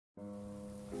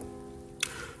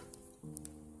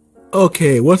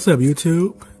Okay, what's up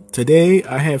YouTube? Today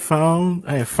I have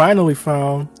finally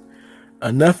found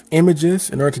enough images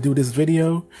in order to do this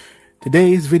video.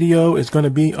 Today's video is going to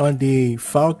be on the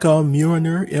Faucon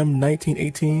Meunier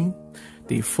M1918.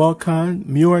 The Faucon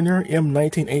Meunier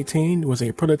M1918 was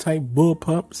a prototype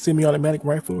bullpup semi-automatic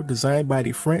rifle designed by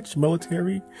the French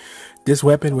military. This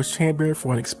weapon was chambered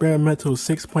for an experimental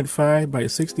 6.5 by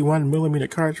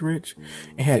 61mm cartridge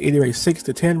and had either a 6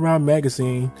 to 10 round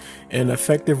magazine and an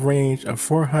effective range of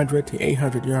 400 to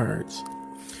 800 yards.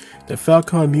 The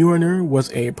Faucon Meunier was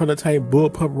a prototype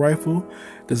bullpup rifle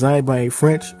designed by a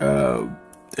French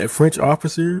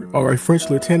officer or a French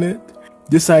lieutenant.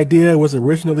 This idea was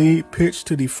originally pitched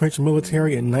to the French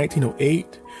military in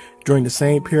 1908 during the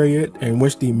same period in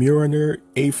which the Meunier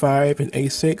A5 and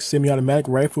A6 semi-automatic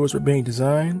rifles were being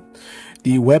designed.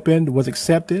 The weapon was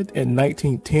accepted in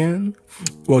 1910.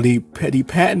 Well, the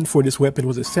patent for this weapon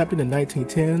was accepted in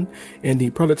 1910, and the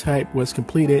prototype was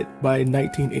completed by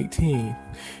 1918.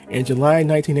 In July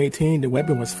 1918, the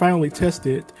weapon was finally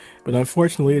tested, but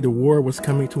unfortunately, the war was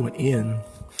coming to an end.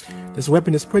 This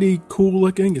weapon is pretty cool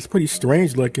looking, it's pretty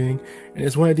strange looking, and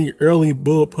it's one of the early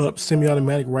bullpup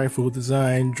semi-automatic rifles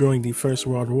designed during the First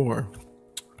World War.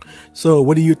 So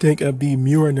what do you think of the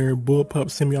Meunier bullpup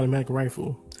semi-automatic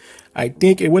rifle? I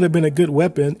think it would have been a good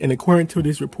weapon, and according to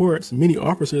these reports, many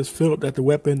officers felt that the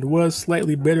weapon was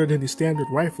slightly better than the standard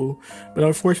rifle, but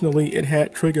unfortunately it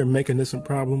had trigger mechanism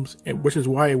problems, which is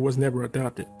why it was never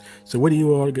adopted. So what do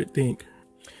you all think?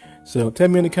 So tell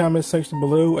me in the comments section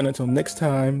below, and until next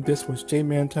time, this was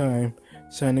J-Man Time,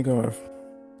 signing off.